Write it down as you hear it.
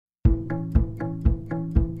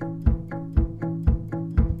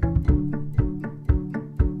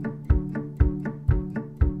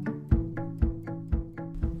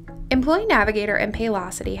Employee Navigator and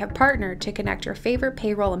Paylocity have partnered to connect your favorite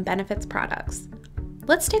payroll and benefits products.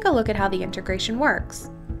 Let's take a look at how the integration works.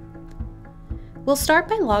 We'll start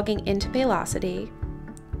by logging into Paylocity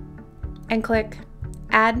and click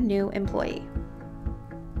Add New Employee.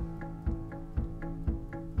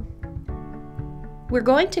 We're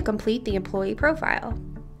going to complete the employee profile.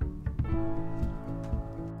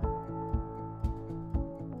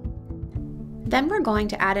 Then we're going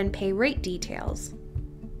to add in pay rate details.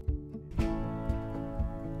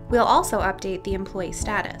 We'll also update the employee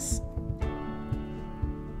status.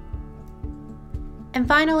 And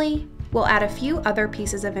finally, we'll add a few other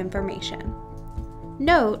pieces of information.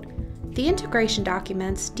 Note, the integration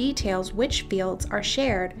documents details which fields are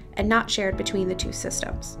shared and not shared between the two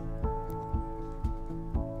systems.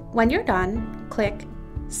 When you're done, click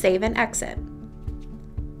Save and Exit.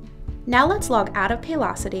 Now let's log out of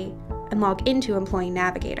Paylocity and log into Employee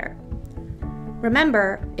Navigator.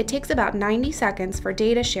 Remember, it takes about 90 seconds for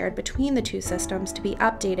data shared between the two systems to be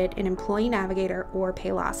updated in Employee Navigator or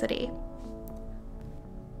Paylocity.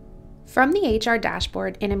 From the HR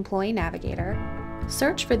dashboard in Employee Navigator,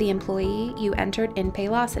 search for the employee you entered in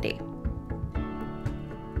Paylocity.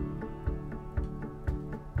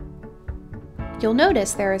 You'll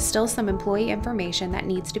notice there is still some employee information that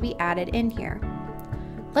needs to be added in here.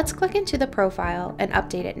 Let's click into the profile and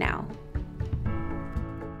update it now.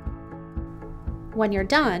 When you're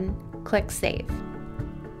done, click Save.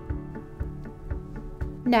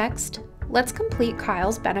 Next, let's complete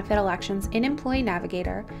Kyle's benefit elections in Employee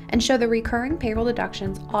Navigator and show the recurring payroll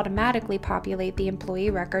deductions automatically populate the employee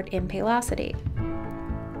record in Paylocity.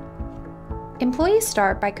 Employees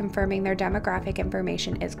start by confirming their demographic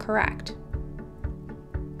information is correct.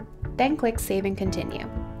 Then click Save and Continue.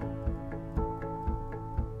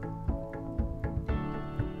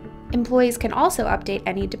 Employees can also update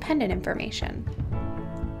any dependent information.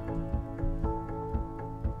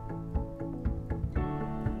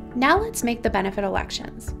 Now let's make the benefit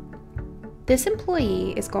elections. This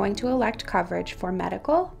employee is going to elect coverage for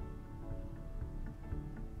medical,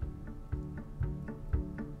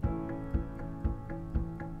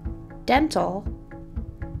 dental,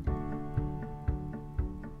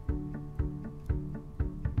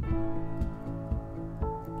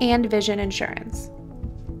 and vision insurance.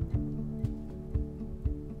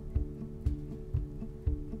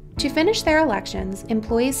 To finish their elections,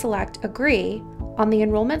 employees select Agree on the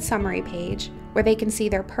enrollment summary page where they can see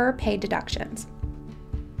their per pay deductions.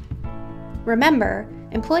 Remember,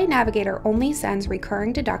 Employee Navigator only sends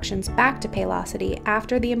recurring deductions back to Paylocity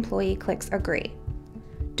after the employee clicks Agree.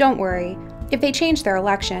 Don't worry, if they change their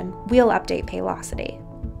election, we'll update Paylocity.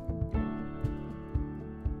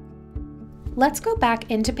 Let's go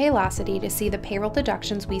back into Paylocity to see the payroll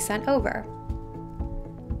deductions we sent over.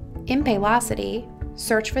 In Paylocity,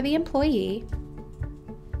 search for the employee,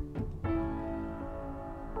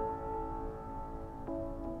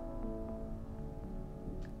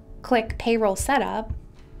 click Payroll Setup,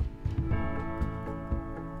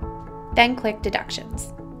 then click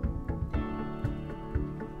Deductions.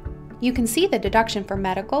 You can see the deduction for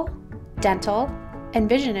medical, dental, and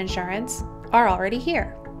vision insurance are already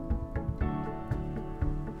here.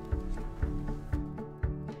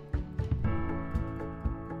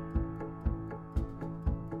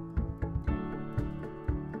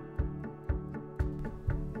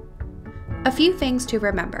 A few things to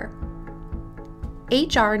remember.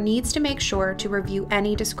 HR needs to make sure to review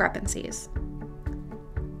any discrepancies.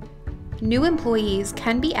 New employees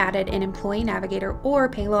can be added in Employee Navigator or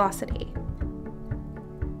Paylocity.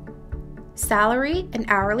 Salary and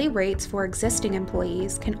hourly rates for existing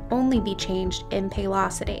employees can only be changed in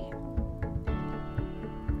Paylocity.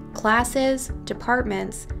 Classes,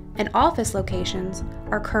 departments, and office locations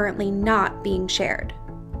are currently not being shared.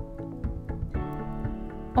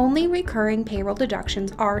 Only recurring payroll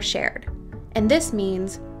deductions are shared, and this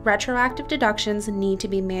means retroactive deductions need to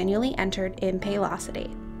be manually entered in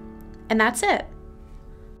Paylocity. And that's it.